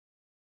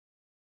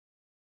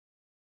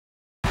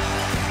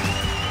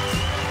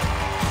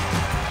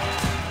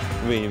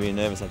really, really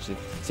nervous actually.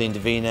 Seeing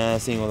Davina,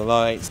 seeing all the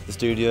lights, the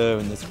studio,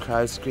 and there's a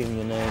crowd screaming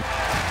your name.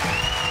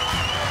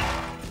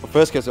 Well,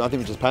 first guess, I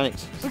think we just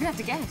panicked. We're gonna have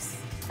to guess.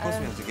 Of course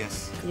we have to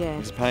guess. Yeah.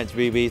 We just panicked.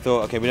 We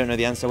thought, okay, we don't know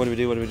the answer. What do we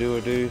do? What do we do?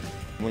 What do we do?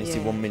 And when you see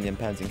Yeah. £1 million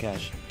in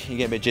cash, you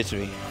get a bit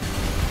jittery.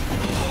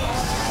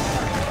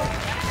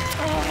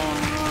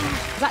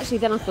 Actually,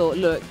 then I thought,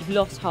 look, you've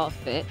lost half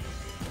of it.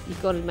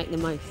 You've got to make the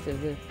most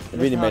of the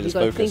Really made us You've got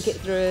to focus. think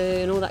it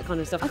through and all that kind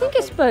of stuff. I think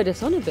it spurred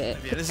us on a bit.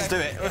 Yeah, let's just do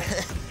it.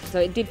 So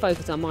it did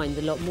focus our mind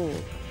a lot more.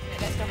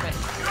 Let's go for it.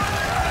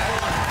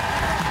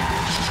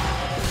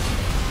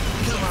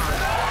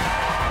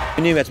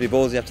 We knew we had to be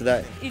ballsy after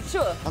that. You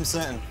sure? I'm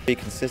certain. Be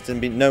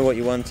consistent, know what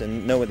you want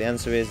and know what the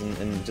answer is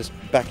and just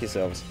back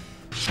yourselves.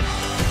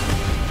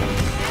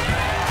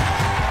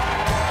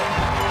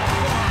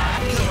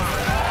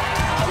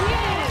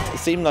 It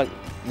seemed like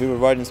we were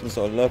riding some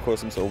sort of luck or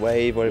some sort of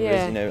wave, whatever it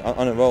is, you know,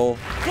 on a roll.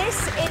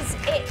 This is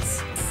it.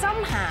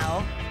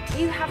 Somehow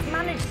you have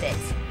managed it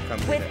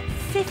with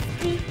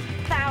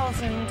 £50,000.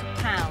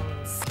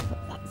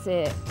 That's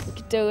it. We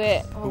could do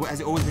it. But has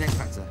it always been X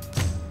Factor?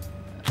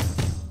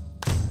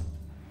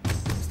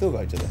 Still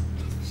got each other.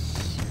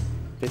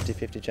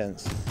 50-50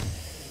 chance.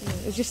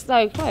 It was just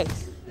so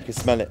close. You can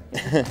smell it.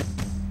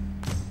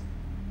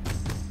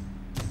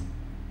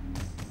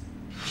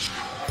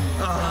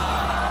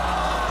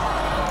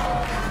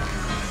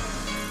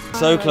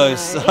 So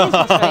close. It is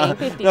frustrating,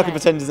 50 I can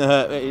pretend it doesn't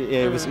hurt.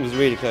 Yeah, it was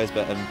really close,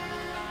 but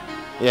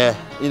yeah,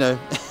 you know.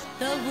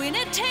 The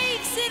winner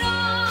takes it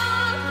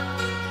all.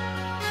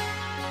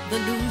 The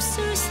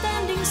loser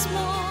standing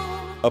small.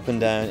 Up and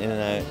down, in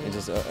and out, it's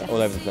just all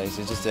over the place.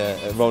 It's just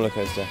a roller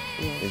coaster.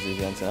 Is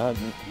the answer. I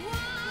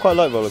quite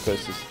like roller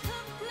coasters.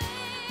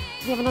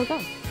 Do you have another go?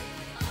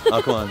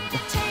 Oh, come on.